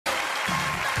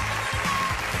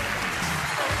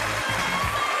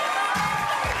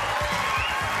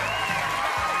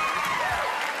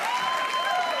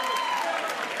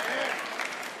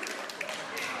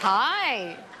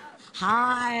Hi.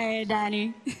 Hi,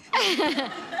 Danny.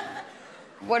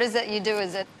 What is it you do?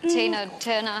 Is it Tina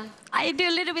Turner? I do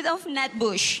a little bit of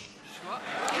Nutbush.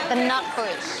 The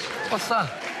Nutbush. What's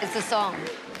that? It's a song.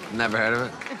 Never heard of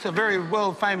it. It's a very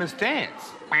world-famous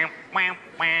dance. I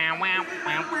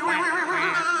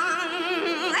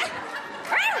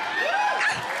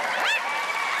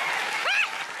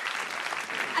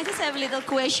just have a little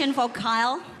question for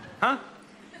Kyle. Huh?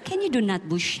 Can you do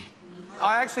Nutbush?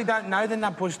 I actually don't know the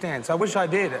Nutbush dance. I wish I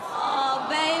did. Oh,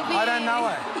 baby. I don't know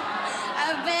it.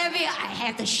 Oh, baby, I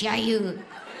have to show you.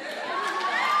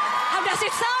 How does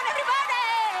it sound, everybody?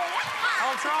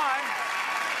 I'll try.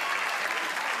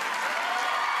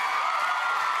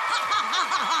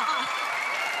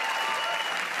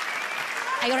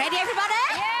 Are you ready, everybody?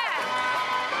 Yeah.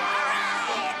 All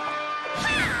right.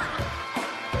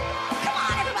 Come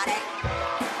on, everybody.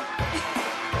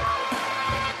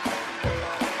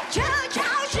 Church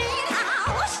house, in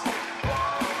house,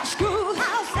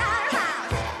 schoolhouse, our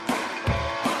house.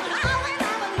 Out in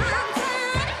our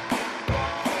mountain,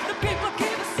 the people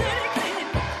keep the city clean.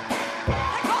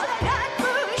 They call it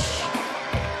Nutbush.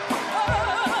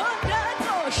 Oh,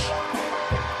 Nutbush.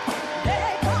 They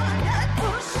call it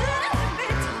Nutbush.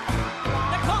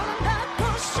 They call it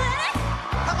Nutbush.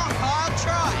 Come on, Kyle,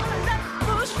 try.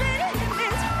 Nutbush.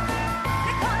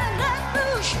 They call it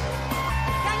Nutbush.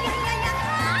 Yeah, yeah, yeah, yeah.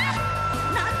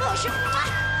 Nutbush.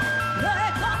 They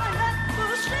call it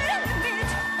Nutbush.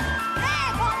 They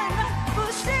call it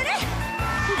Nutbush City.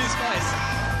 Look at his face.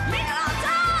 Mineral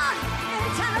Town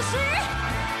in Tennessee.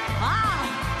 Wow,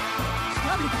 it's a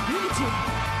lovely community.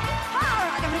 All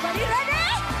right, everybody ready?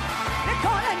 They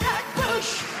call it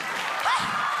Nutbush.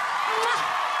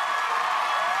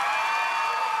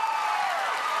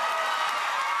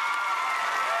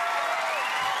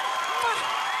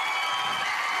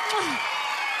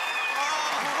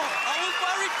 I was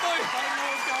worried for you. I didn't know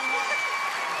what was going on.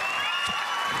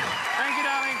 Thank you,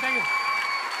 darling. Thank you.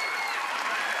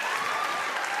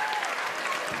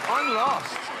 I'm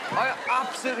lost. I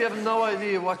absolutely have no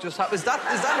idea what just happened. Is that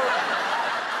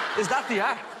the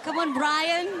act? Come on,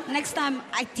 Brian. Next time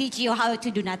I teach you how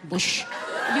to do Nutbush.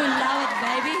 You love it,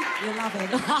 baby. You love it.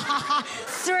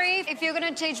 Sri, if you're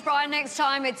going to teach Brian next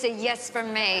time, it's a yes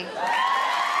from me.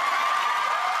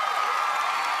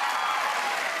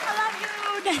 I love you,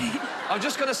 Daddy. I'm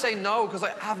just going to say no because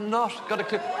I have not got a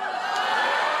clip.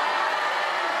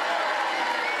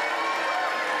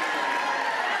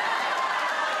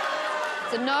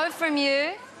 It's a no from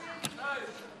you.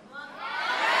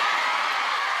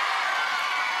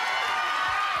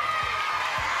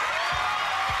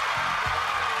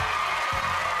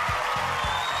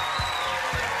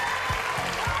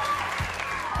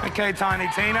 Okay, Tiny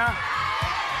Tina.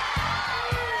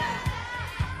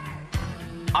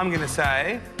 I'm going to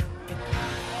say...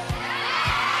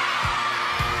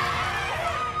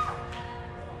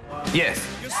 yes.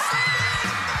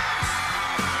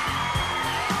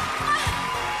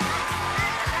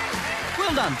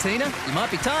 Well done, Tina. You might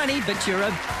be tiny, but you're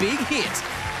a big hit.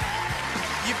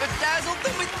 You bedazzled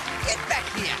them with... Get back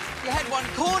here. You had one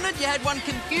cornered, you had one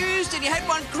confused, and you had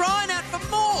one crying out for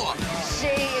more. She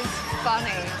is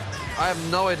funny. I have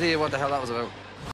no idea what the hell that was about.